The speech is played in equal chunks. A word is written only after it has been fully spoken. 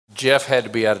Jeff had to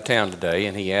be out of town today,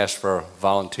 and he asked for a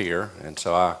volunteer, and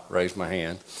so I raised my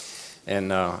hand.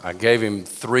 And I gave him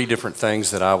 3 different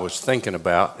things that I was thinking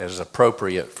about as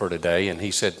appropriate for today, and he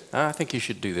said, I think you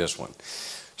should do this one.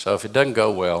 So if it doesn't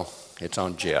go well, it's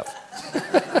on Jeff.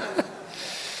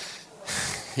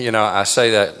 You know, I say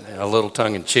that a little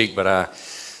tongue-in-cheek, but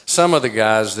some of the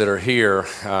guys that are here,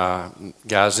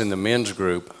 guys in the men's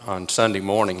group on Sunday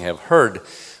morning, have heard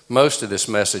most of this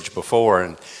message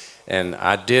before, and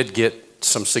I did get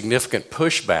some significant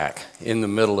pushback in the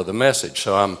middle of the message.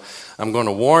 So I'm going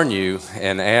to warn you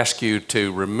and ask you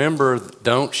to remember,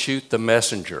 don't shoot the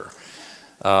messenger.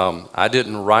 I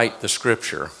didn't write the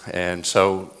scripture, and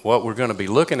so what we're going to be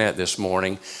looking at this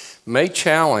morning may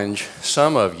challenge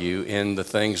some of you in the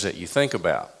things that you think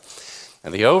about.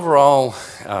 And the overall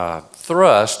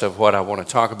thrust of what I want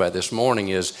to talk about this morning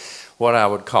is what I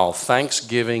would call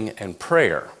thanksgiving and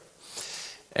prayer.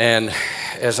 And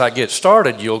as I get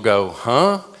started, you'll go,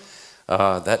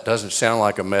 that doesn't sound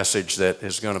like a message that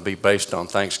is going to be based on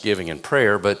thanksgiving and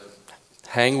prayer, but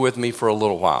hang with me for a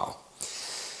little while.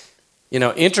 You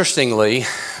know, interestingly,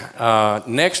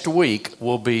 next week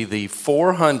will be the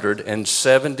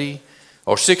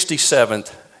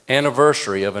 67th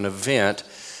anniversary of an event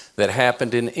that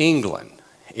happened in England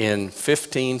in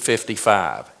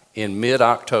 1555, in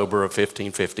mid-October of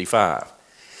 1555.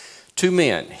 2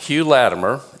 men, Hugh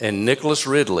Latimer and Nicholas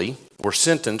Ridley, were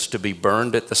sentenced to be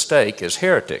burned at the stake as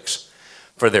heretics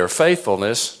for their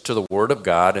faithfulness to the Word of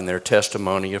God and their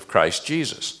testimony of Christ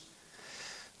Jesus.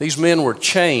 These men were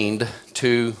chained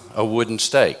to a wooden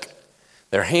stake.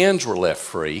 Their hands were left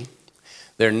free.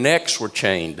 Their necks were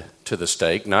chained to the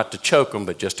stake, not to choke them,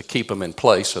 but just to keep them in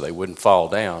place so they wouldn't fall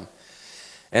down.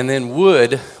 And then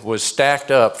wood was stacked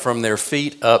up from their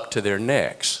feet up to their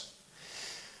necks.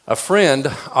 A friend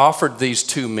offered these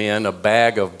 2 men a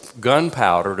bag of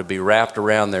gunpowder to be wrapped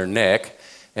around their neck,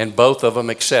 and both of them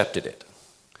accepted it.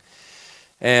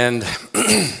 And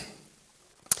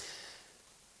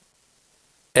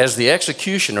as the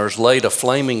executioners laid a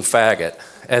flaming faggot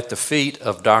at the feet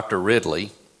of Dr.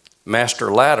 Ridley,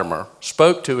 Master Latimer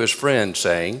spoke to his friend,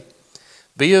 saying,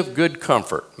 "Be of good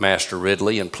comfort, Master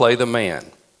Ridley, and play the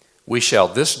man. We shall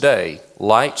this day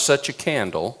light such a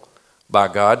candle, by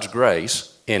God's grace,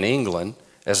 in England,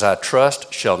 as I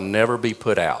trust shall never be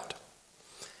put out."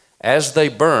 As they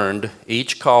burned,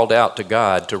 each called out to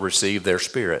God to receive their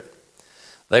spirit.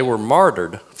 They were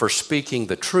martyred for speaking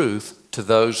the truth to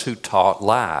those who taught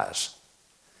lies.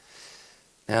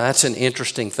 Now that's an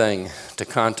interesting thing to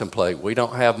contemplate. We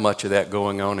don't have much of that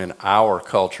going on in our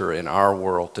culture, in our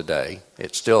world today.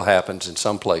 It still happens in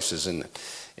some places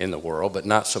in the world, but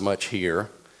not so much here.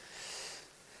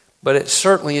 But it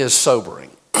certainly is sobering.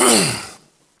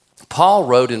 Paul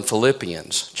wrote in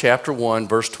Philippians chapter 1,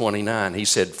 verse 29, he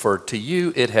said, "For to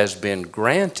you it has been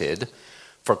granted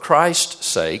for Christ's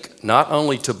sake, not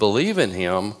only to believe in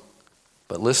him,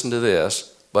 but listen to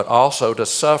this, but also to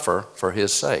suffer for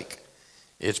his sake."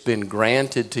 It's been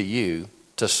granted to you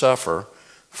to suffer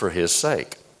for his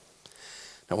sake.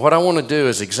 Now what I want to do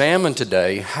is examine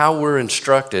today how we're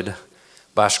instructed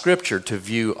by Scripture to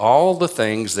view all the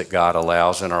things that God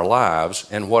allows in our lives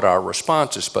and what our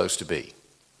response is supposed to be.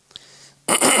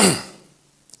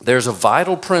 There's a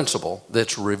vital principle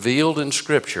that's revealed in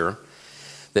Scripture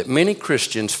that many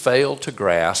Christians fail to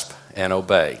grasp and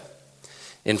obey.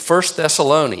 In 1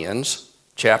 Thessalonians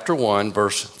chapter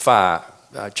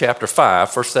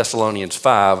 5, 1 Thessalonians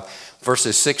 5,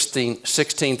 verses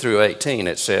 16 through 18,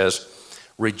 it says,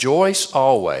 "Rejoice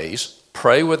always,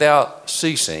 pray without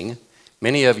ceasing."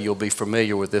 Many of you will be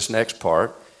familiar with this next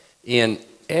part. "In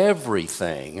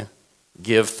everything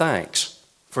give thanks,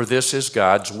 for this is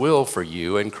God's will for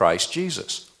you in Christ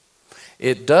Jesus."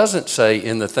 It doesn't say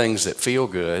in the things that feel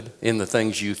good, in the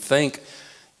things you think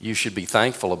you should be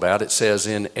thankful about. It says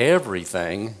in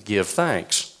everything give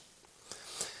thanks.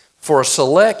 For a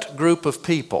select group of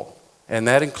people, and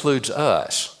that includes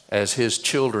us as his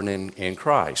children in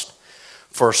Christ,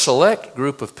 for a select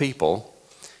group of people,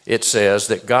 it says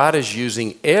that God is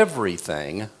using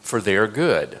everything for their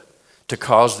good, to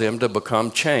cause them to become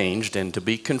changed and to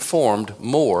be conformed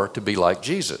more to be like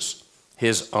Jesus,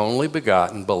 his only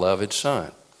begotten beloved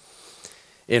Son.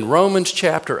 In Romans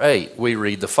chapter 8, we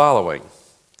read the following.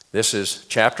 This is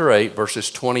chapter 8,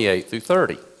 verses 28 through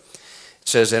 30. It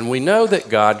says, "And we know that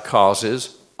God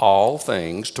causes all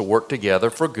things to work together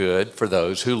for good for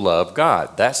those who love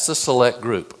God." That's the select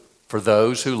group, for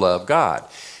those who love God.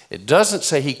 It doesn't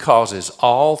say he causes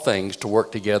all things to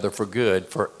work together for good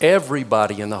for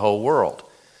everybody in the whole world.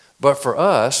 But for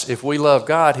us, if we love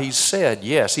God, he's said,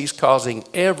 yes, he's causing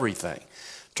everything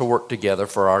to work together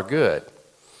for our good.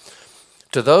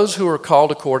 To those who are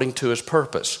called according to his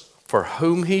purpose, for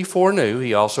whom he foreknew,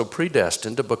 he also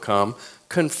predestined to become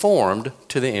conformed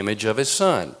to the image of his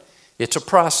Son. It's a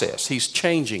process. He's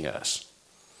changing us.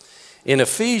 In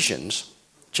Ephesians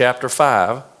chapter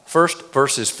 5, first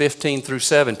verses 15 through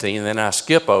 17, and then I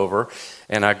skip over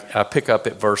and I pick up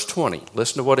at verse 20.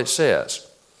 Listen to what it says.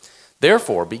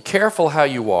 Therefore, be careful how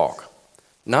you walk,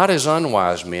 not as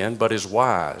unwise men, but as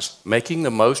wise, making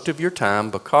the most of your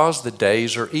time because the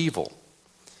days are evil.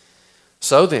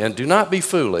 So then, do not be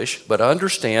foolish, but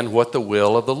understand what the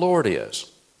will of the Lord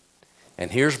is.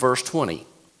 And here's verse 20.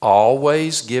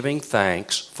 Always giving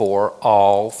thanks for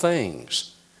all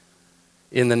things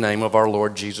in the name of our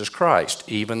Lord Jesus Christ,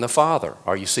 even the Father.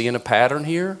 Are you seeing a pattern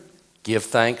here? Give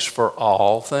thanks for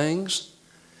all things.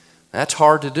 That's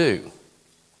hard to do.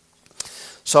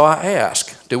 So I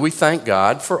ask, do we thank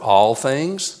God for all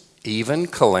things, even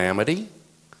calamity?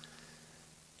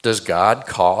 Does God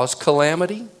cause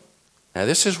calamity? Now,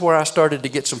 this is where I started to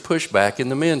get some pushback in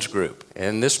the men's group,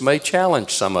 and this may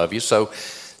challenge some of you, so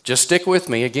just stick with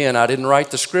me. Again, I didn't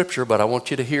write the scripture, but I want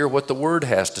you to hear what the Word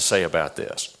has to say about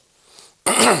this.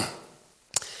 I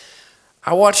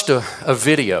watched a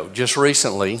video just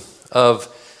recently of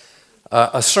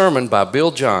a sermon by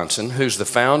Bill Johnson, who's the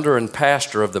founder and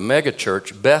pastor of the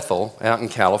megachurch Bethel out in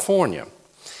California.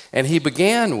 And he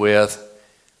began with,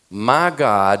 "My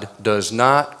God does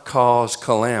not cause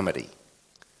calamity."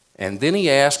 And then he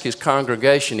asked his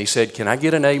congregation, he said, "Can I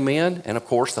get an amen?" And of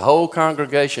course, the whole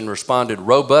congregation responded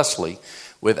robustly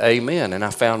with amen. And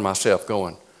I found myself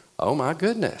going, oh my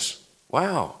goodness,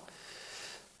 wow.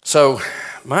 So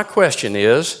my question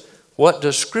is, what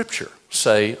does Scripture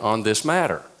say on this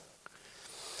matter?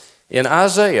 In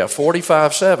Isaiah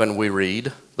 45:7, we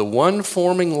read, "The one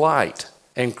forming light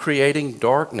and creating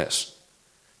darkness,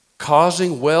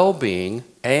 causing well-being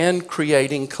and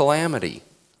creating calamity.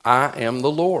 I am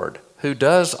the Lord who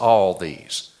does all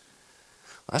these."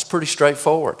 That's pretty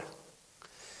straightforward.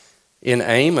 In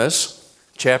Amos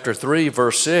chapter 3,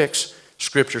 verse 6,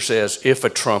 Scripture says, "If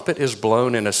a trumpet is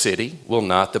blown in a city, will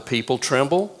not the people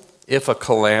tremble? If a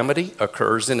calamity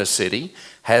occurs in a city,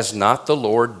 has not the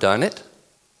Lord done it?"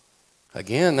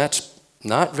 Again, that's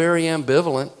not very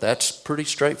ambivalent. That's pretty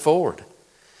straightforward.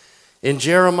 In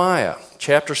Jeremiah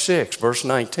chapter 6, verse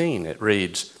 19, it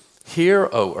reads, "Hear,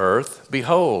 O earth,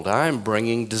 behold, I am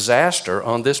bringing disaster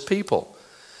on this people,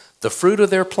 the fruit of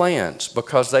their plans,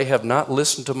 because they have not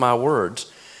listened to my words,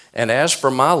 and as for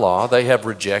my law, they have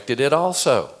rejected it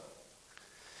also."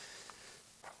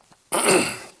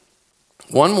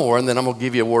 One more, and then I'm going to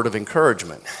give you a word of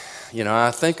encouragement. You know,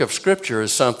 I think of Scripture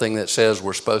as something that says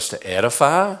we're supposed to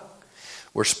edify,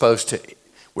 we're supposed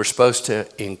to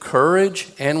encourage,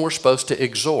 and we're supposed to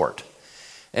exhort.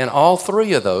 And all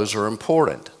three of those are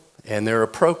important, and they're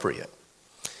appropriate.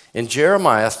 In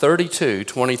Jeremiah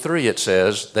 32:23, it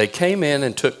says, "They came in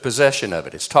and took possession of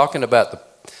it." It's talking about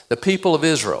the people of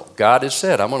Israel. God has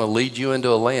said, "I'm going to lead you into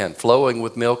a land flowing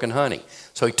with milk and honey."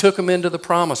 So he took them into the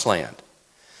promised land.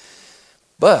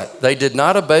 "But they did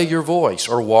not obey your voice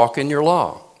or walk in your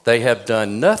law. They have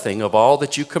done nothing of all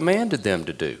that you commanded them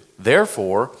to do.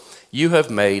 Therefore, you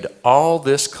have made all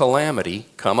this calamity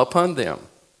come upon them."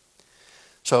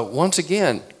 So once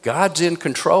again, God's in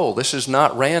control. This is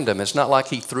not random. It's not like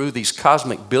he threw these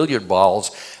cosmic billiard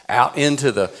balls out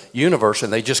into the universe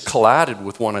and they just collided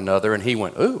with one another and he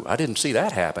went, "Ooh, I didn't see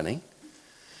that happening."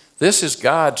 This is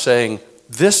God saying,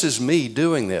 "This is me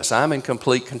doing this. I'm in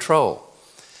complete control."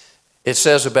 It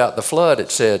says about the flood,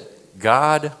 it said,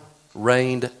 God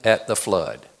reigned at the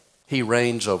flood. He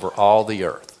reigns over all the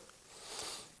earth.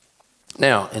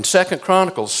 Now, in 2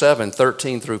 Chronicles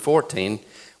 7:13 through 14,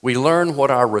 we learn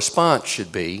what our response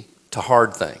should be to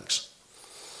hard things.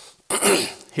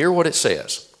 Hear what it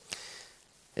says.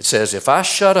 It says, "If I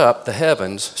shut up the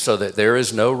heavens so that there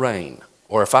is no rain,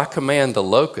 or if I command the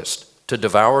locust to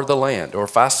devour the land, or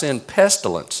if I send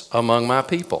pestilence among my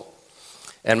people,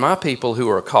 and my people who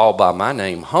are called by my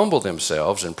name humble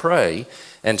themselves and pray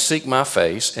and seek my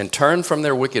face and turn from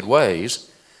their wicked ways,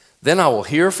 then I will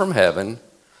hear from heaven,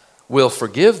 will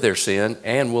forgive their sin,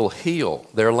 and will heal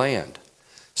their land."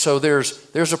 So there's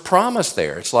a promise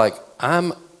there. It's like,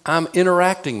 I'm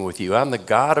interacting with you. I'm the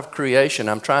God of creation.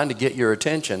 I'm trying to get your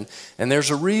attention, and there's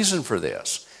a reason for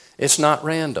this. It's not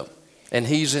random, and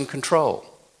he's in control.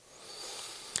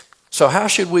 So how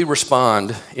should we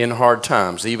respond in hard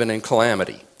times, even in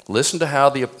calamity? Listen to how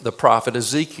the prophet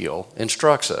Ezekiel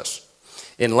instructs us.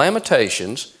 In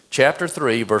Lamentations chapter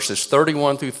 3, verses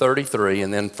 31 through 33,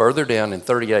 and then further down in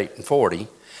 38 and 40,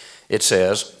 it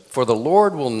says, "For the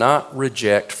Lord will not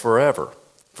reject forever.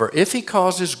 For if he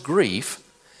causes grief,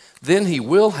 then he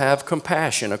will have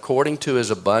compassion according to his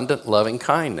abundant loving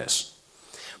kindness.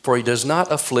 For he does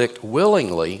not afflict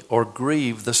willingly or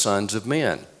grieve the sons of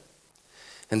men.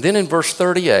 And then in verse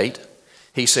 38,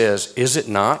 he says, is it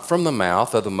not from the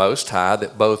mouth of the Most High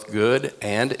that both good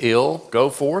and ill go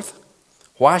forth?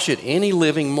 Why should any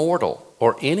living mortal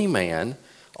or any man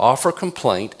offer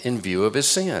complaint in view of his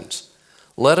sins?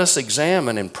 Let us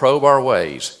examine and probe our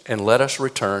ways, and let us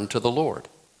return to the Lord.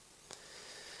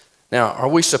 Now, are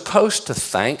we supposed to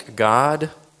thank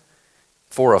God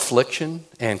for affliction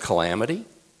and calamity?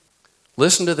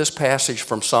 Listen to this passage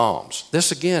from Psalms.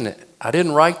 This again, I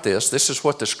didn't write this. This is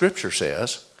what the Scripture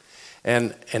says.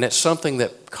 And it's something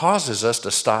that causes us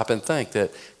to stop and think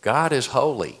that God is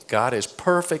holy. God is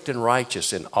perfect and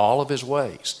righteous in all of his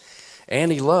ways.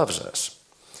 And he loves us.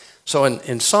 So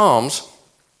in Psalms,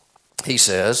 he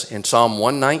says, in Psalm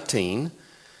 119,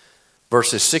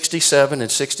 verses 67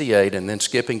 and 68, and then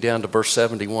skipping down to verse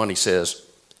 71, he says,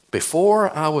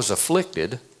 before I was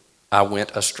afflicted, I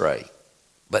went astray,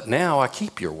 but now I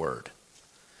keep your word.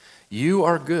 You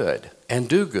are good and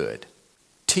do good.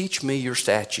 Teach me your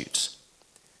statutes.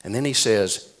 And then he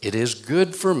says, it is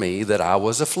good for me that I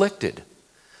was afflicted,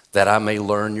 that I may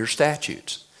learn your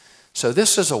statutes. So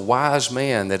this is a wise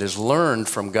man that has learned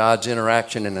from God's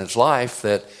interaction in his life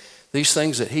that these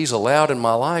things that he's allowed in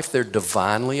my life, they're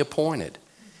divinely appointed.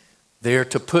 They're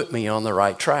to put me on the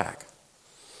right track.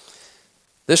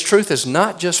 This truth is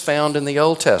not just found in the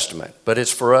Old Testament, but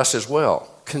it's for us as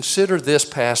well. Consider this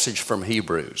passage from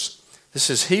Hebrews. This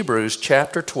is Hebrews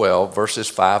chapter 12, verses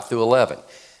 5 through 11.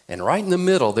 And right in the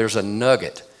middle, there's a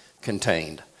nugget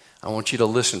contained. I want you to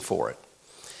listen for it.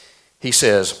 He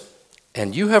says,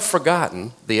 and you have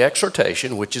forgotten the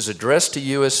exhortation which is addressed to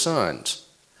you as sons.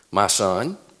 My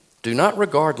son, do not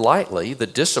regard lightly the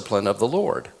discipline of the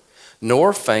Lord,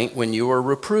 nor faint when you are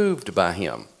reproved by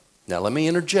him. Now let me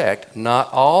interject,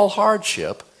 not all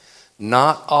hardship,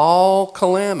 not all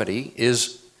calamity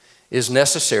is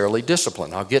necessarily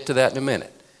discipline. I'll get to that in a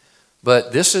minute.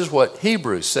 But this is what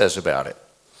Hebrews says about it.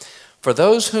 For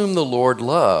those whom the Lord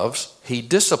loves, he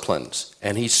disciplines,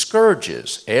 and he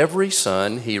scourges every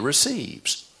son he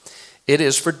receives. It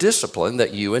is for discipline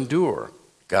that you endure.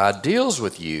 God deals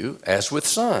with you as with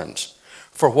sons.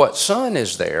 For what son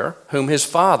is there whom his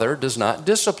father does not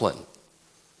discipline?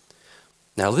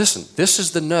 Now listen, this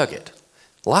is the nugget.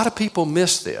 A lot of people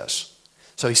miss this.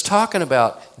 So he's talking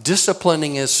about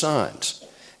disciplining his sons.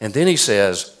 And then he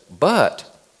says, but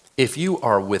if you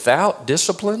are without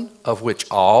discipline, of which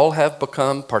all have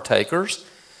become partakers,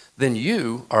 then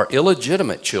you are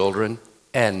illegitimate children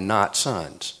and not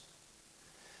sons.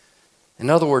 In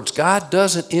other words, God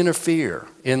doesn't interfere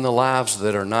in the lives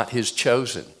that are not his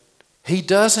chosen. He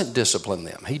doesn't discipline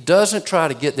them. He doesn't try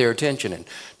to get their attention and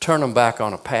turn them back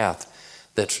on a path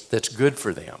that's good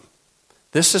for them.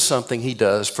 This is something he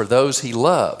does for those he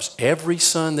loves. Every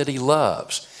son that he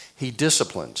loves, he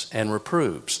disciplines and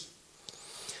reproves.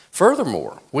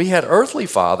 Furthermore, we had earthly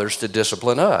fathers to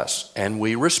discipline us, and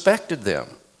we respected them.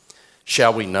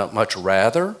 Shall we not much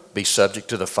rather be subject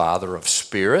to the Father of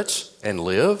spirits and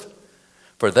live?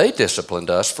 For they disciplined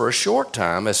us for a short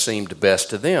time as seemed best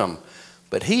to them,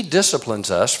 but he disciplines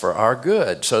us for our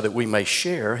good, so that we may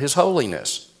share his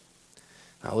holiness.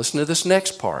 Now listen to this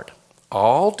next part.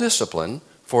 All discipline,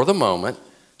 for the moment,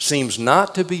 seems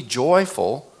not to be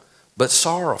joyful, but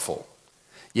sorrowful.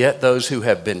 Yet those who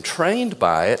have been trained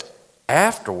by it,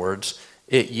 afterwards,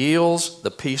 it yields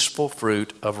the peaceful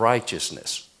fruit of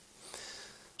righteousness.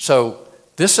 So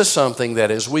this is something that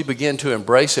as we begin to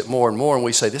embrace it more and more, and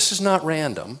we say, this is not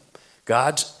random.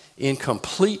 God's in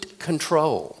complete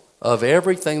control of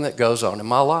everything that goes on in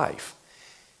my life.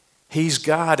 He's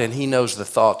God, and he knows the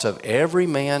thoughts of every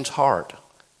man's heart.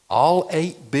 All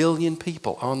 8 billion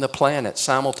people on the planet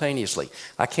simultaneously.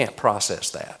 I can't process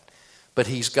that. But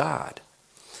he's God.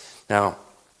 Now,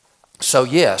 so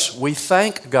yes, we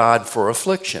thank God for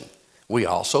affliction. We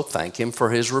also thank him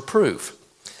for his reproof.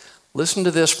 Listen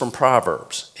to this from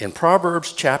Proverbs. In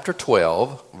Proverbs chapter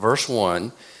 12, verse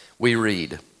 1, we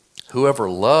read, whoever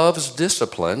loves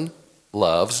discipline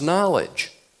loves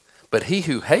knowledge, but he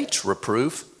who hates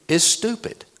reproof is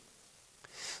stupid.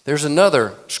 There's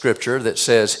another scripture that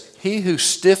says, he who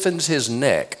stiffens his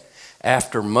neck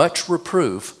after much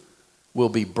reproof will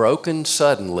be broken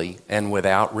suddenly and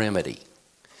without remedy.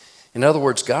 In other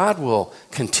words, God will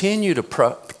continue to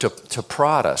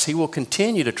prod us. He will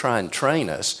continue to try and train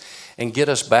us and get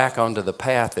us back onto the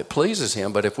path that pleases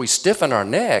him. But if we stiffen our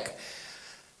neck,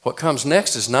 what comes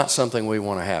next is not something we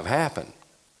want to have happen.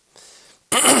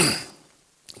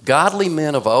 Godly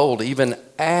men of old even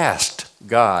asked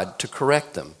God to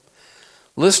correct them.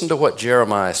 Listen to what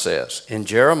Jeremiah says. In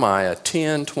Jeremiah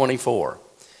 10:24,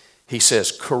 he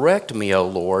says, "Correct me, O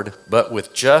Lord, but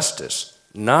with justice,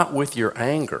 not with your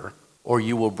anger, or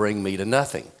you will bring me to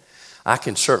nothing." I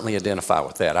can certainly identify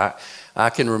with that. I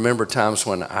can remember times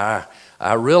when I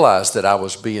realized that I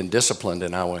was being disciplined,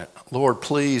 and I went, "Lord,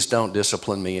 please don't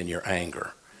discipline me in your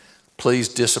anger. Please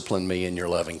discipline me in your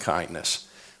loving kindness."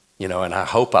 And I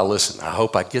hope I listen. I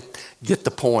hope I get the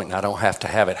point, and I don't have to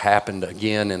have it happen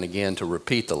again and again to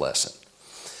repeat the lesson.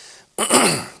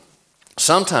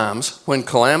 Sometimes when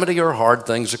calamity or hard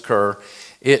things occur,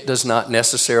 it does not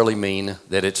necessarily mean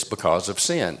that it's because of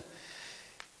sin.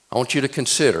 I want you to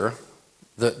consider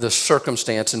the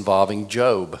circumstance involving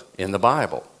Job in the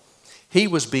Bible. He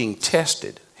was being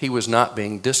tested. He was not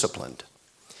being disciplined.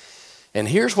 And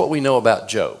here's what we know about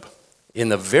Job. In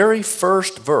the very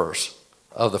first verse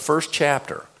of the first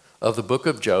chapter of the book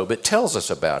of Job, it tells us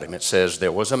about him. It says,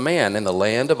 "There was a man in the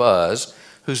land of Uz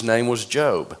whose name was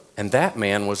Job, and that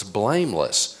man was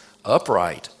blameless,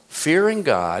 upright, fearing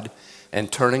God,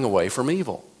 and turning away from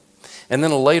evil." And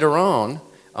then later on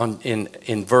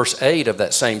in verse 8 of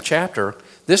that same chapter,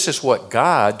 this is what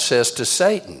God says to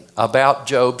Satan about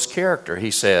Job's character.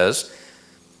 He says,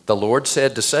 "The Lord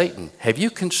said to Satan, 'Have you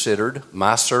considered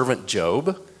my servant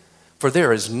Job? For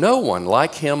there is no one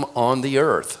like him on the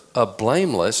earth, a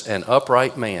blameless and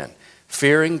upright man,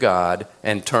 fearing God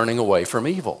and turning away from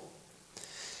evil.'"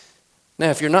 Now,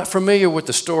 if you're not familiar with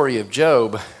the story of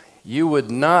Job, you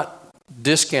would not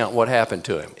discount what happened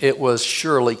to him. It was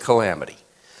surely calamity.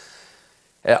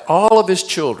 All of his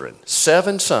children,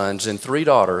 7 sons and 3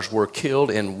 daughters, were killed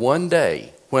in one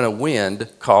day when a wind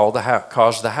caused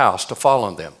the house to fall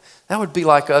on them. That would be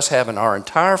like us having our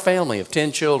entire family of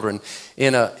 10 children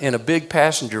in a big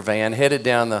passenger van headed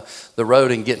down the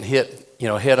road and getting hit,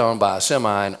 head on by a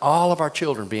semi, and all of our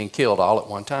children being killed all at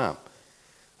one time.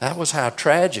 That was how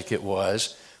tragic it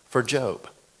was for Job.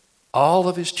 All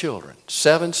of his children,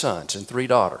 7 sons and 3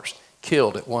 daughters,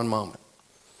 killed at one moment.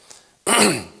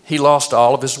 He lost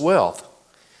all of his wealth.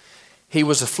 He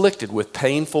was afflicted with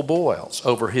painful boils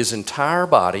over his entire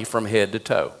body from head to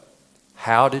toe.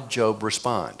 How did Job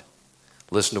respond?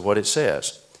 Listen to what it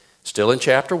says. Still in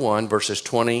chapter 1, verses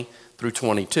 20 through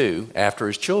 22, after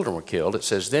his children were killed, it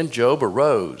says, "Then Job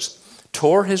arose,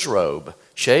 tore his robe,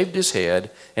 shaved his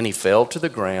head, and he fell to the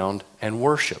ground and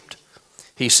worshipped.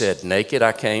 He said, 'Naked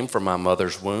I came from my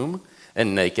mother's womb,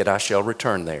 and naked I shall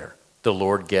return there. The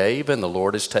Lord gave, and the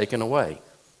Lord has taken away.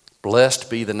 Blessed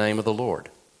be the name of the Lord.'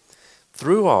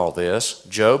 Through all this,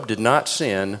 Job did not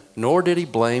sin, nor did he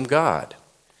blame God."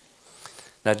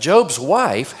 Now, Job's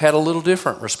wife had a little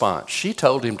different response. She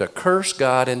told him to curse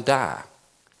God and die.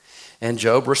 And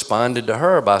Job responded to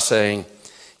her by saying,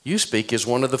 "You speak as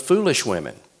one of the foolish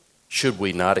women. Should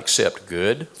we not accept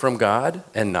good from God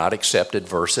and not accept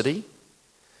adversity?"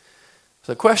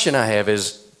 So the question I have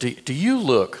is, do you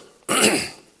look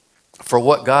for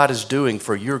what God is doing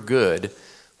for your good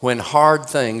when hard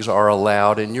things are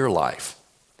allowed in your life?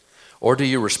 Or do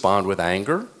you respond with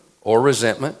anger or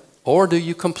resentment, or do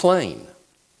you complain?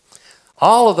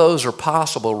 All of those are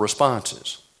possible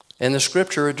responses, and the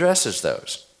scripture addresses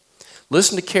those.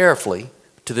 Listen carefully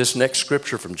to this next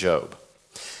scripture from Job.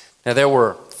 Now, there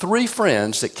were 3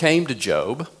 friends that came to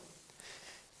Job: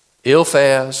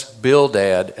 Eliphaz,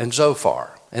 Bildad, and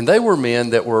Zophar. And they were men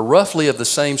that were roughly of the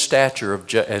same stature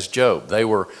as Job. They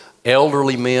were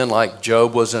elderly men, like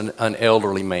Job was an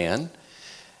elderly man.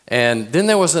 And then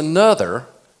there was another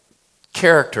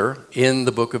character in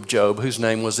the book of Job whose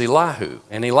name was Elihu.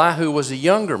 And Elihu was a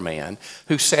younger man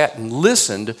who sat and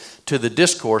listened to the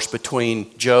discourse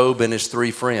between Job and his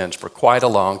 3 friends for quite a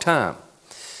long time.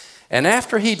 And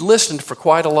after he'd listened for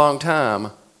quite a long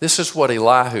time, this is what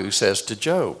Elihu says to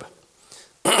Job.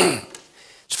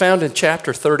 It's found in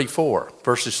chapter 34,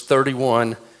 verses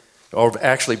 31, or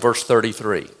actually verse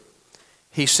 33.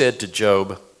 He said to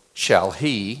Job, "Shall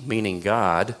he," meaning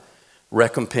God,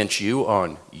 "recompense you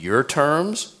on your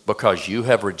terms because you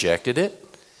have rejected it?"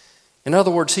 In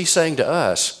other words, he's saying to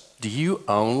us, do you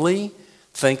only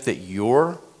think that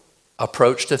your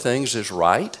approach to things is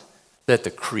right? That the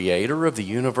creator of the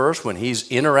universe, when he's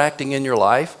interacting in your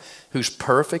life, who's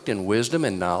perfect in wisdom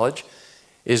and knowledge,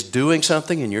 is doing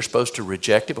something and you're supposed to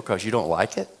reject it because you don't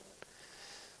like it?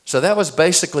 So that was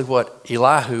basically what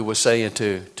Elihu was saying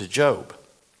to Job.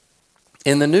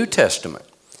 In the New Testament,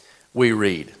 we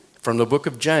read from the book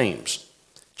of James,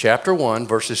 chapter 1,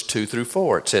 verses 2 through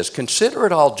 4. It says, "Consider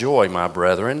it all joy, my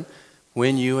brethren,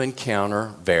 when you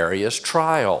encounter various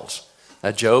trials."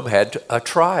 Now, Job had a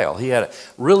trial. He had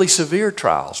really severe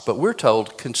trials, but we're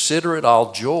told, consider it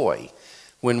all joy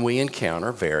when we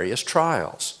encounter various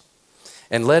trials.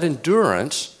 And let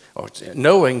endurance,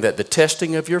 knowing that the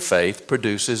testing of your faith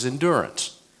produces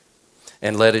endurance.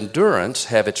 And let endurance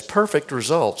have its perfect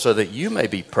result so that you may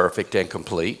be perfect and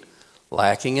complete,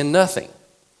 lacking in nothing.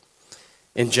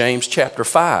 In James chapter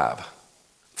 5,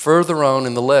 further on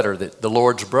in the letter that the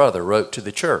Lord's brother wrote to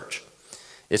the church,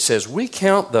 it says, we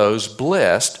count those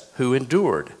blessed who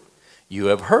endured. You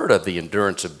have heard of the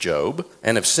endurance of Job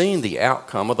and have seen the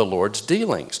outcome of the Lord's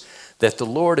dealings, that the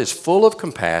Lord is full of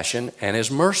compassion and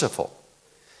is merciful.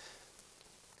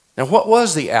 Now, what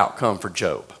was the outcome for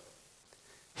Job?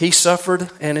 He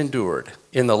suffered and endured.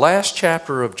 In the last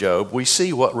chapter of Job, we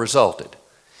see what resulted.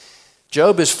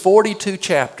 Job is 42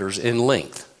 chapters in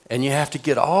length, and you have to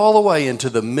get all the way into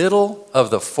the middle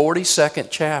of the 42nd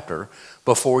chapter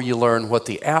before you learn what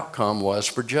the outcome was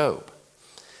for Job.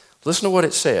 Listen to what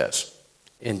it says.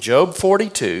 In Job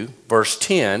 42, verse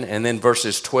 10, and then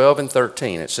verses 12 and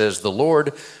 13, it says, the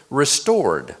Lord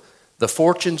restored the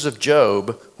fortunes of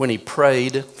Job when he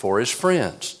prayed for his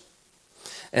friends.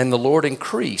 And the Lord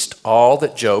increased all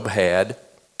that Job had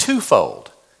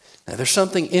twofold. Now there's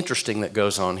something interesting that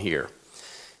goes on here.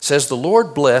 It says, the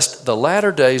Lord blessed the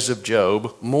latter days of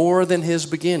Job more than his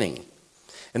beginning.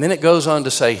 And then it goes on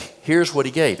to say, here's what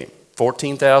he gave him.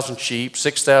 14,000 sheep,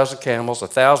 6,000 camels,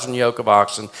 1,000 yoke of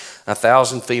oxen,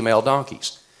 1,000 female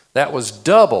donkeys. That was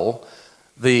double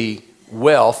the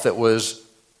wealth that was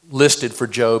listed for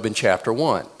Job in chapter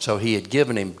 1. So he had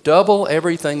given him double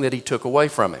everything that he took away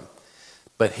from him.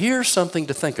 But here's something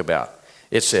to think about.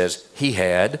 It says he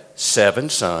had 7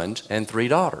 sons and 3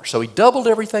 daughters. So he doubled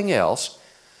everything else,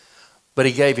 but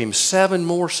he gave him 7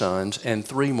 more sons and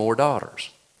 3 more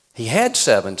daughters. He had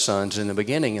 7 sons in the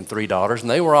beginning and 3 daughters, and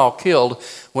they were all killed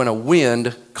when a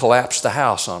wind collapsed the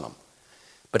house on them.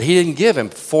 But he didn't give him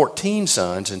 14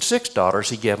 sons and 6 daughters.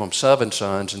 He gave him 7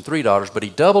 sons and 3 daughters, but he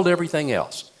doubled everything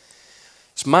else.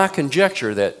 It's my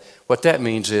conjecture that what that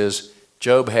means is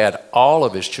Job had all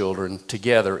of his children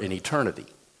together in eternity.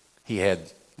 He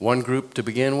had one group to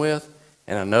begin with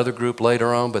and another group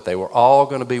later on, but they were all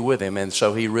going to be with him, and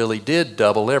so he really did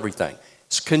double everything.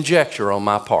 It's conjecture on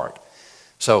my part.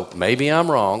 So maybe I'm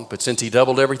wrong, but since he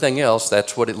doubled everything else,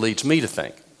 that's what it leads me to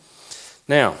think.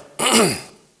 Now,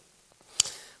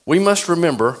 we must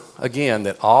remember, again,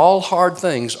 that all hard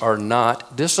things are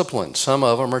not discipline. Some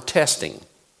of them are testing.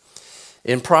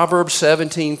 In Proverbs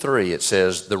 17:3, it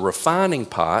says, the refining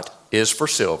pot is for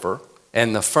silver,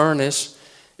 and the furnace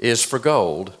is for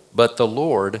gold, but the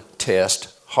Lord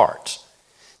tests hearts.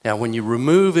 Now, when you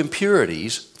remove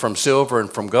impurities from silver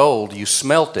and from gold, you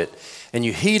smelt it, and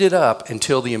you heat it up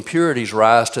until the impurities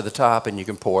rise to the top and you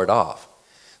can pour it off.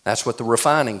 That's what the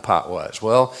refining pot was.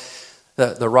 Well,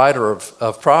 the writer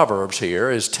of Proverbs here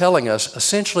is telling us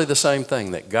essentially the same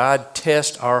thing, that God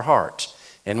tests our hearts.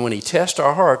 And when he tests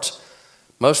our hearts,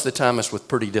 most of the time it's with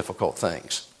pretty difficult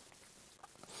things.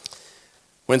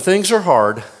 When things are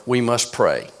hard, we must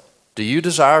pray. Do you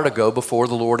desire to go before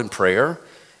the Lord in prayer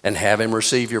and have him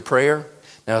receive your prayer?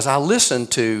 Now, as I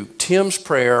listened to Tim's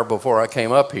prayer before I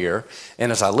came up here,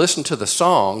 and as I listened to the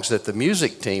songs that the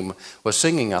music team was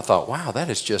singing, I thought, wow, that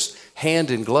is just hand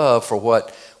in glove for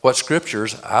what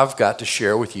scriptures I've got to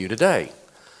share with you today.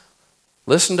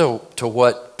 Listen to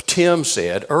what Tim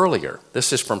said earlier.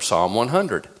 This is from Psalm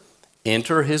 100.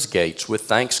 Enter his gates with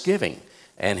thanksgiving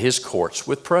and his courts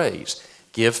with praise.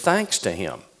 Give thanks to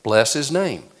him. Bless his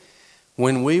name.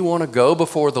 When we want to go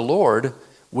before the Lord,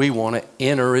 we want to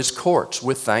enter his courts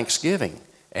with thanksgiving,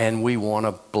 and we want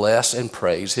to bless and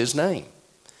praise his name.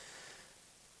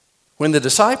 When the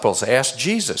disciples asked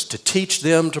Jesus to teach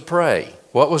them to pray,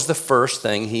 what was the first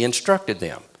thing he instructed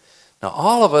them? Now,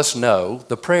 all of us know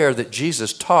the prayer that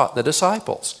Jesus taught the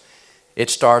disciples. It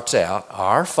starts out,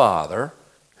 Our Father,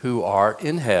 who art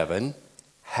in heaven,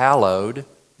 hallowed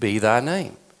be thy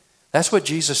name. That's what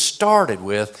Jesus started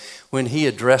with when he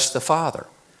addressed the Father.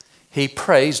 He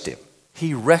praised him.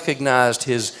 He recognized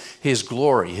his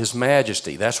glory, his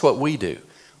majesty. That's what we do.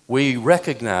 We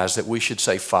recognize that we should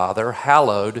say, Father,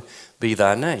 hallowed be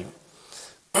thy name.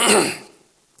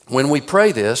 When we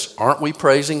pray this, aren't we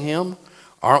praising him?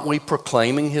 Aren't we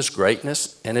proclaiming his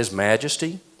greatness and his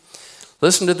majesty?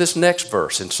 Listen to this next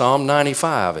verse. In Psalm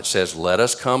 95, it says, let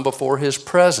us come before his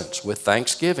presence with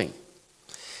thanksgiving.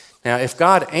 Now, if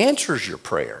God answers your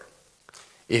prayer,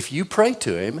 if you pray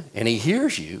to him and he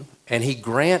hears you and he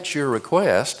grants your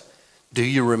request, do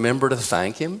you remember to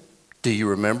thank him? Do you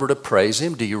remember to praise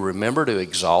him? Do you remember to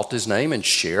exalt his name and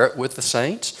share it with the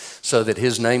saints so that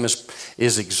his name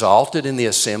is exalted in the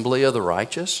assembly of the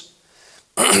righteous?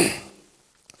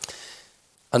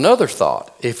 Another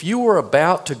thought, if you were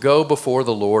about to go before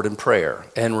the Lord in prayer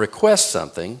and request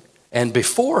something and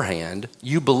beforehand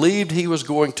you believed he was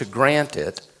going to grant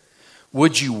it,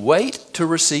 would you wait to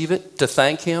receive it to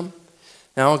thank him?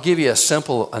 Now, I'll give you a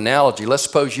simple analogy. Let's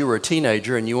suppose you were a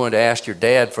teenager and you wanted to ask your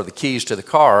dad for the keys to the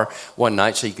car one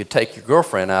night so you could take your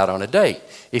girlfriend out on a date.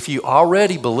 If you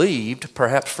already believed,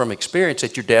 perhaps from experience,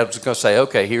 that your dad was going to say,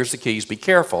 okay, here's the keys, be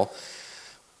careful,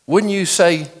 wouldn't you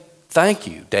say, thank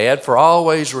you, Dad, for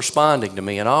always responding to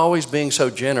me and always being so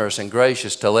generous and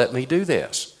gracious to let me do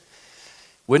this?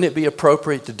 Wouldn't it be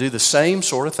appropriate to do the same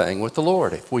sort of thing with the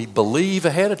Lord? If we believe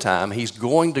ahead of time he's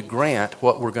going to grant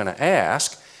what we're going to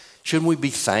ask, shouldn't we be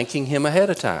thanking him ahead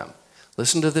of time?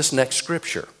 Listen to this next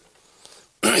scripture.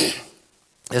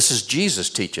 This is Jesus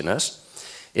teaching us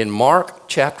in Mark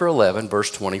chapter 11,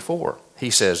 verse 24. He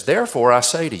says, therefore I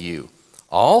say to you,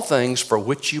 all things for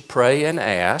which you pray and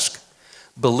ask,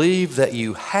 believe that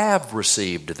you have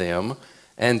received them,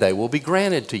 and they will be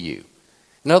granted to you.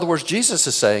 In other words, Jesus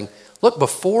is saying, look,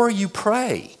 before you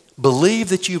pray, believe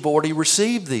that you've already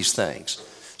received these things.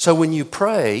 So when you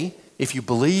pray, if you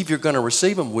believe you're going to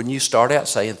receive them, wouldn't you start out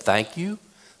saying, thank you?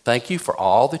 Thank you for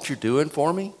all that you're doing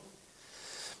for me?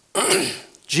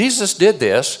 Jesus did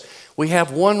this. We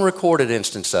have one recorded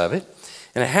instance of it,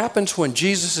 and it happens when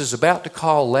Jesus is about to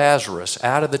call Lazarus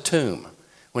out of the tomb,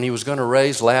 when he was going to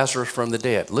raise Lazarus from the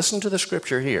dead. Listen to the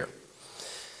scripture here.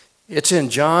 It's in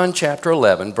John chapter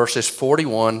 11, verses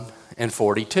 41 and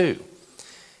 42.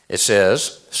 It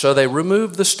says, so they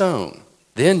removed the stone.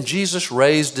 Then Jesus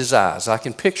raised his eyes. I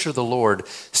can picture the Lord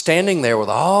standing there with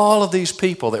all of these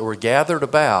people that were gathered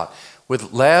about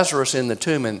with Lazarus in the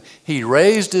tomb, and he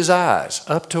raised his eyes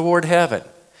up toward heaven.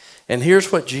 And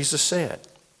here's what Jesus said.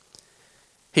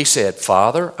 He said,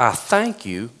 Father, I thank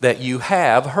you that you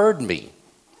have heard me.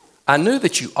 I knew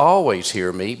that you always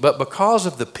hear me, but because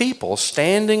of the people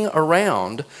standing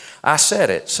around, I said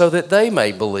it so that they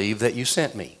may believe that you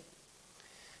sent me.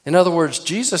 In other words,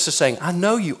 Jesus is saying, I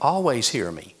know you always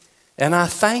hear me, and I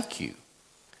thank you.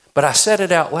 But I said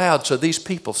it out loud so these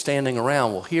people standing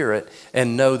around will hear it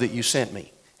and know that you sent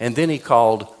me. And then he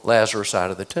called Lazarus out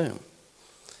of the tomb.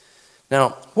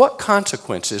 Now, what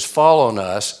consequences fall on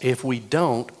us if we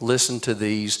don't listen to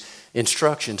these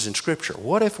instructions in Scripture?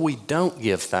 What if we don't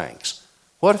give thanks?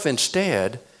 What if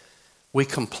instead we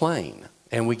complain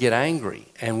and we get angry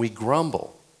and we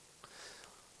grumble?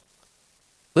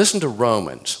 Listen to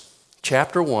Romans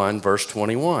chapter 1, verse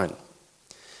 21.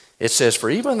 It says, for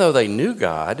even though they knew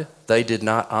God, they did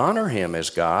not honor him as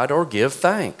God or give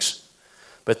thanks.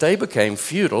 But they became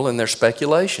futile in their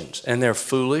speculations, and their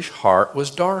foolish heart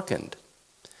was darkened.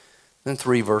 Then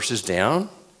 3 verses down,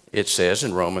 it says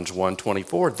in Romans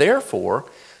 1:24, therefore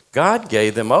God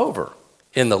gave them over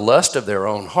in the lust of their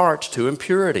own hearts to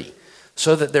impurity,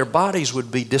 so that their bodies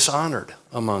would be dishonored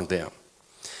among them.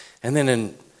 And then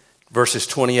in verses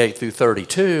 28 through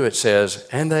 32, it says,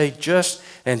 and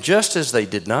just as they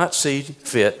did not see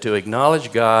fit to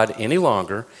acknowledge God any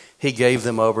longer, he gave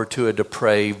them over to a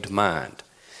depraved mind.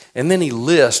 And then he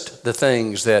lists the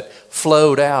things that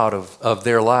flowed out of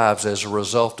their lives as a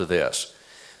result of this.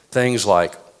 Things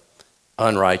like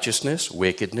unrighteousness,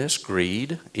 wickedness,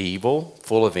 greed, evil,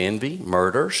 full of envy,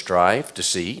 murder, strife,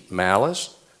 deceit,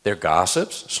 malice. They're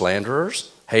gossips,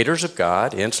 slanderers, haters of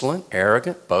God, insolent,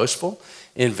 arrogant, boastful,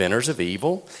 inventors of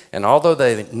evil. And although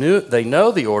they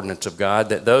know the ordinance of God,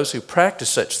 that those who practice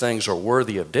such things are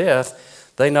worthy of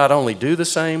death, they not only do the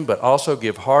same, but also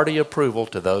give hearty approval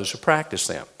to those who practice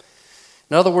them.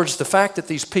 In other words, the fact that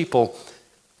these people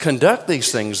conduct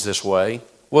these things this way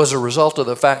was a result of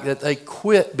the fact that they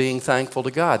quit being thankful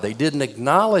to God. They didn't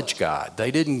acknowledge God. They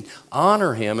didn't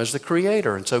honor him as the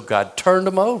creator. And so God turned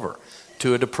them over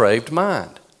to a depraved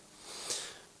mind.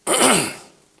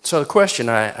 So the question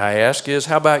I ask is,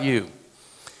 how about you?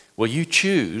 Will you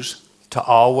choose to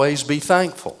always be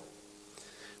thankful?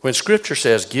 When Scripture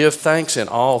says, give thanks in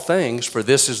all things, for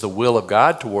this is the will of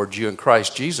God towards you in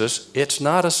Christ Jesus, it's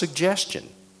not a suggestion.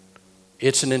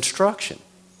 It's an instruction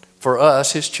for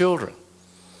us, his children.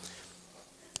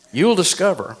 You'll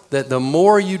discover that the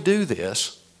more you do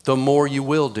this, the more you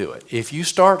will do it. If you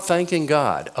start thanking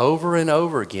God over and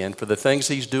over again for the things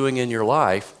he's doing in your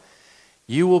life,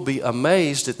 you will be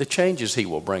amazed at the changes he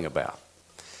will bring about.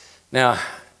 Now,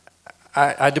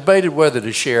 I debated whether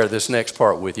to share this next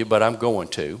part with you, but I'm going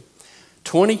to.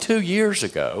 22 years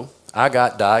ago, I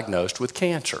got diagnosed with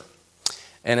cancer.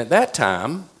 And at that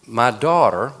time, my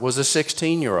daughter was a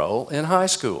 16-year-old in high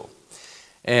school.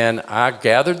 And I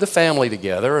gathered the family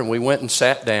together, and we went and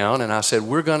sat down, and I said,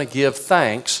 we're going to give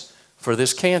thanks for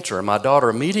this cancer. And my daughter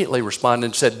immediately responded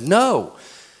and said, no,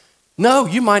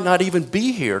 you might not even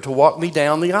be here to walk me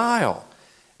down the aisle.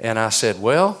 And I said,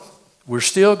 well, we're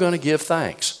still going to give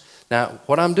thanks. Now,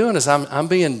 what I'm doing is I'm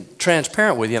being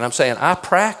transparent with you, and I'm saying I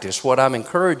practice what I'm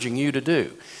encouraging you to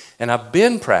do. And I've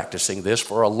been practicing this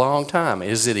for a long time.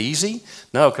 Is it easy?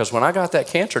 No, because when I got that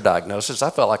cancer diagnosis, I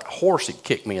felt like a horse had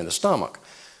kicked me in the stomach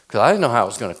because I didn't know how it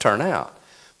was going to turn out.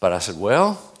 But I said,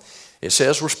 well, it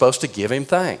says we're supposed to give him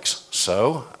thanks.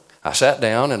 So I sat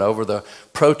down, and over the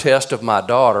protest of my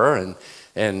daughter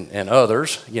and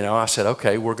others, I said,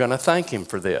 okay, we're going to thank him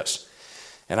for this.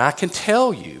 And I can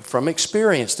tell you from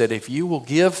experience that if you will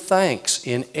give thanks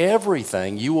in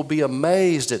everything, you will be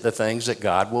amazed at the things that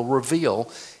God will reveal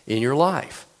in your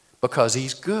life, because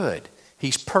he's good,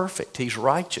 he's perfect, he's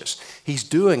righteous. He's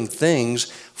doing things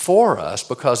for us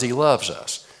because he loves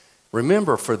us.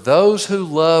 Remember, for those who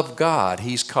love God,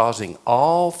 he's causing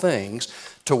all things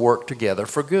to work together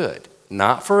for good.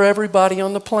 Not for everybody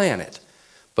on the planet,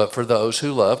 but for those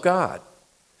who love God.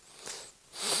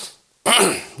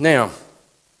 Now,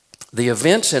 the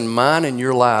events in mine and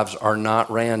your lives are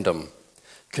not random.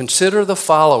 Consider the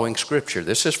following scripture.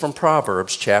 This is from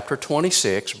Proverbs chapter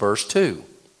 26, verse 2.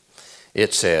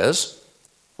 It says,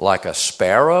 like a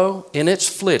sparrow in its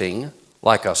flitting,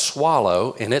 like a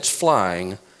swallow in its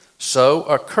flying, so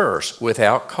a curse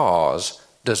without cause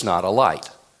does not alight.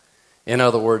 In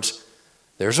other words,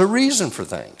 there's a reason for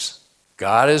things.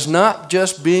 God is not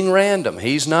just being random.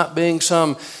 He's not being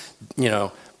some,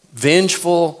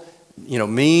 vengeful,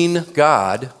 mean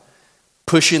God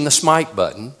pushing the smite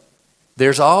button.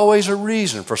 There's always a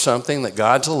reason for something that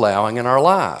God's allowing in our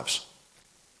lives.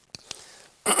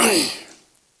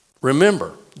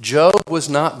 Remember, Job was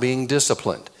not being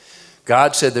disciplined.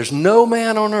 God said there's no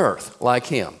man on earth like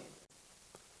him.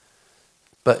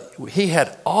 But he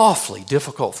had awfully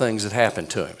difficult things that happened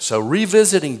to him. So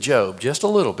revisiting Job just a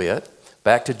little bit,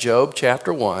 back to Job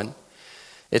chapter 1,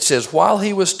 it says, while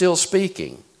he was still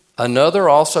speaking, another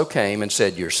also came and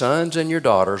said, your sons and your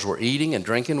daughters were eating and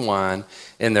drinking wine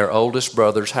in their oldest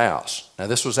brother's house. Now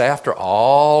this was after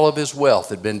all of his wealth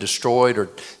had been destroyed or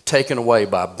taken away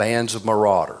by bands of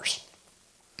marauders.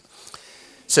 It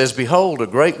says, behold, a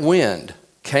great wind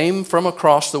came from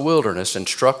across the wilderness and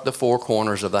struck the four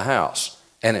corners of the house.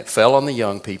 And it fell on the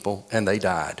young people, and they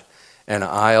died. And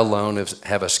I alone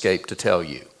have escaped to tell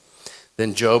you.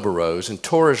 Then Job arose and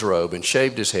tore his robe and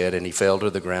shaved his head, and he fell to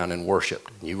the ground and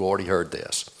worshipped. You've already heard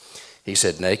this. He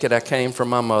said, naked I came from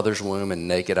my mother's womb, and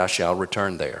naked I shall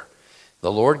return there.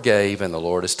 The Lord gave, and the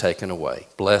Lord has taken away.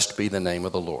 Blessed be the name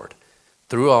of the Lord.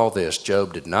 Through all this,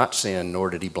 Job did not sin,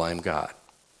 nor did he blame God.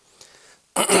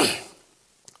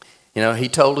 He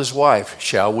told his wife,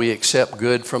 shall we accept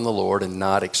good from the Lord and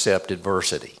not accept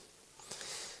adversity?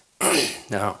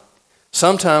 Now,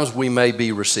 sometimes we may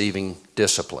be receiving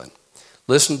discipline.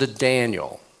 Listen to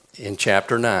Daniel in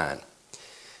chapter 9.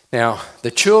 Now,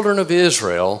 the children of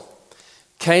Israel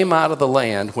came out of the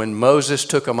land when Moses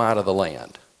took them out of the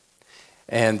land.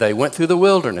 And they went through the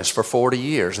wilderness for 40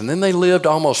 years. And then they lived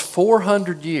almost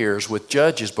 400 years with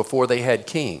judges before they had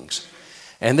kings.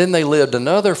 And then they lived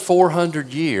another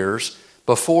 400 years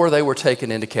before they were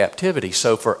taken into captivity.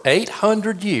 So for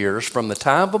 800 years from the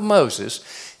time of Moses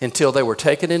until they were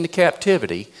taken into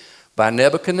captivity by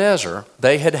Nebuchadnezzar,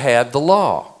 they had had the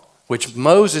law, which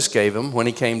Moses gave them when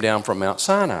he came down from Mount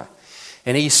Sinai.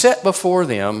 And he set before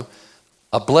them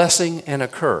a blessing and a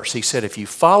curse. He said, if you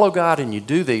follow God and you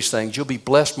do these things, you'll be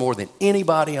blessed more than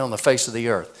anybody on the face of the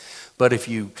earth. But if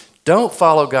you don't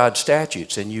follow God's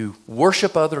statutes and you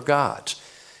worship other gods,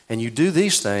 and you do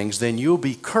these things, then you'll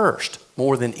be cursed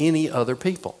more than any other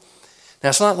people. Now,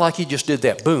 it's not like he just did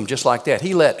that, boom, just like that.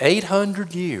 He let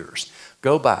 800 years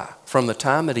go by from the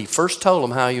time that he first told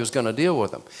them how he was going to deal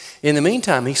with them. In the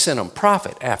meantime, he sent them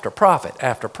prophet after prophet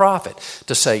after prophet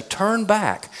to say, turn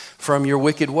back from your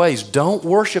wicked ways. Don't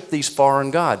worship these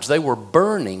foreign gods. They were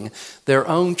burning their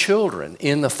own children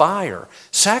in the fire,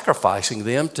 sacrificing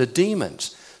them to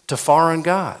demons, to foreign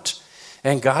gods.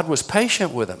 And God was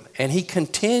patient with them, and he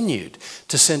continued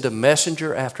to send a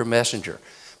messenger after messenger.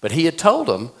 But he had told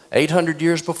them 800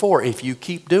 years before, if you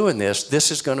keep doing this,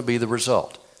 this is going to be the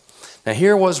result. Now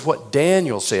here was what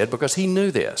Daniel said, because he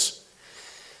knew this.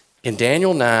 In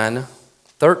Daniel 9,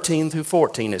 13 through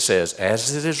 14, it says,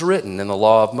 as it is written in the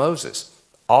law of Moses,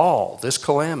 all this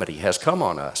calamity has come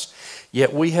on us.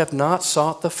 Yet we have not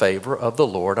sought the favor of the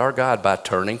Lord our God by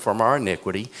turning from our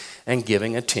iniquity and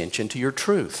giving attention to your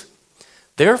truth.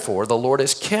 Therefore, the Lord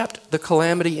has kept the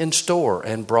calamity in store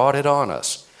and brought it on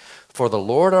us. For the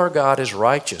Lord our God is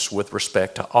righteous with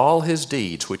respect to all his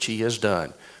deeds which he has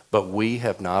done, but we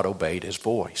have not obeyed his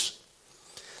voice.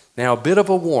 Now, a bit of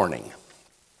a warning.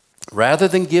 Rather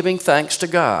than giving thanks to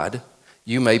God,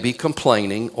 you may be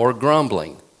complaining or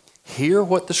grumbling. Hear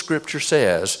what the scripture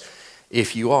says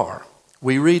if you are.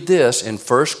 We read this in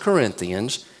 1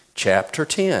 Corinthians chapter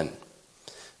 10.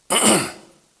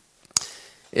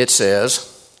 It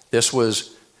says, this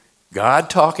was God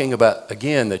talking about,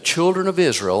 again, the children of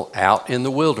Israel out in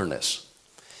the wilderness.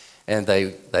 And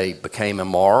they became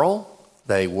immoral.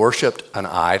 They worshiped an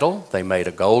idol. They made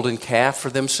a golden calf for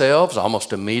themselves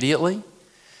almost immediately.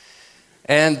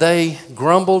 And they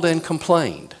grumbled and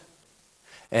complained.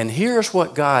 And here's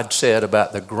what God said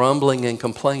about the grumbling and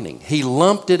complaining. He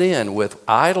lumped it in with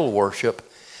idol worship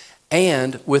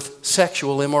and with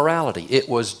sexual immorality. It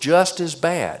was just as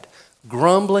bad.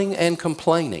 Grumbling and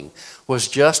complaining was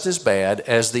just as bad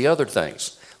as the other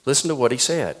things. Listen to what he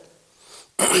said.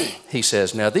 He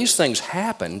says, now these things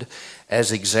happened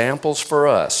as examples for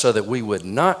us, so that we would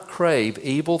not crave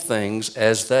evil things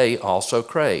as they also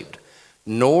craved,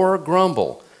 nor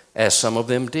grumble as some of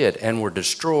them did, and were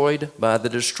destroyed by the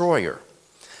destroyer.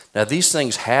 Now these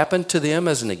things happened to them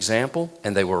as an example,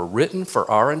 and they were written for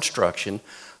our instruction,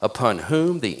 upon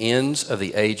whom the ends of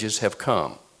the ages have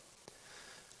come.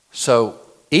 So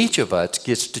each of us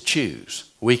gets to choose.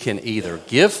 We can either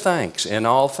give thanks in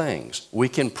all things, we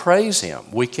can praise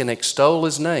him, we can extol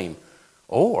his name,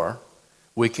 or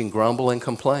we can grumble and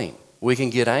complain. We can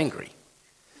get angry.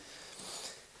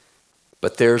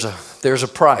 But there's a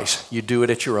price. You do it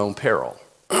at your own peril.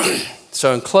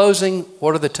 So in closing,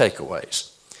 what are the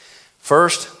takeaways?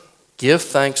 First, give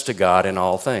thanks to God in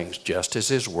all things, just as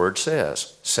his word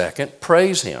says. Second,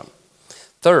 praise him.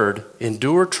 Third,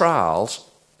 endure trials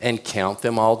and count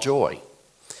them all joy.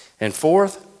 And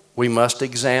fourth, we must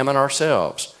examine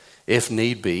ourselves. If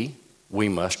need be, we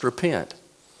must repent.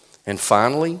 And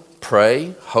finally,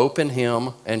 pray, hope in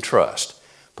him, and trust,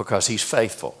 because he's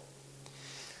faithful.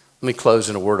 Let me close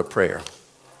in a word of prayer.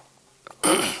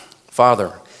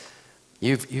 Father,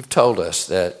 you've told us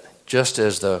that just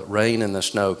as the rain and the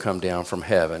snow come down from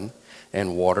heaven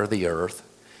and water the earth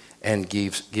and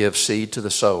give seed to the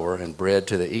sower and bread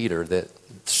to the eater, that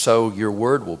so your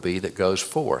word will be that goes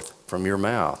forth from your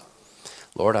mouth.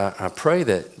 Lord, I pray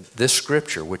that this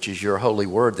scripture, which is your holy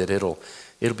word, that it'll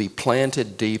be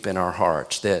planted deep in our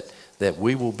hearts, that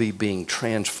we will be being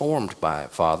transformed by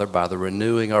it, Father, by the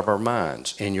renewing of our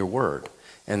minds in your word,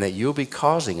 and that you'll be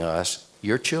causing us,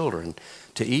 your children,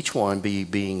 to each one be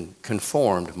being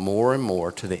conformed more and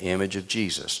more to the image of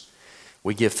Jesus.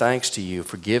 We give thanks to you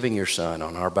for giving your Son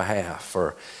on our behalf,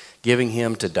 for giving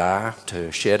him to die,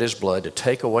 to shed his blood, to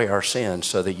take away our sins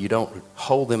so that you don't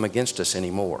hold them against us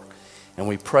anymore. And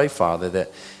we pray, Father,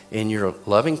 that in your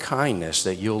loving kindness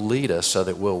that you'll lead us so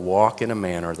that we'll walk in a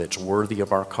manner that's worthy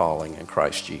of our calling in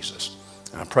Christ Jesus.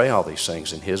 And I pray all these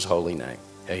things in his holy name.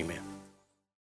 Amen.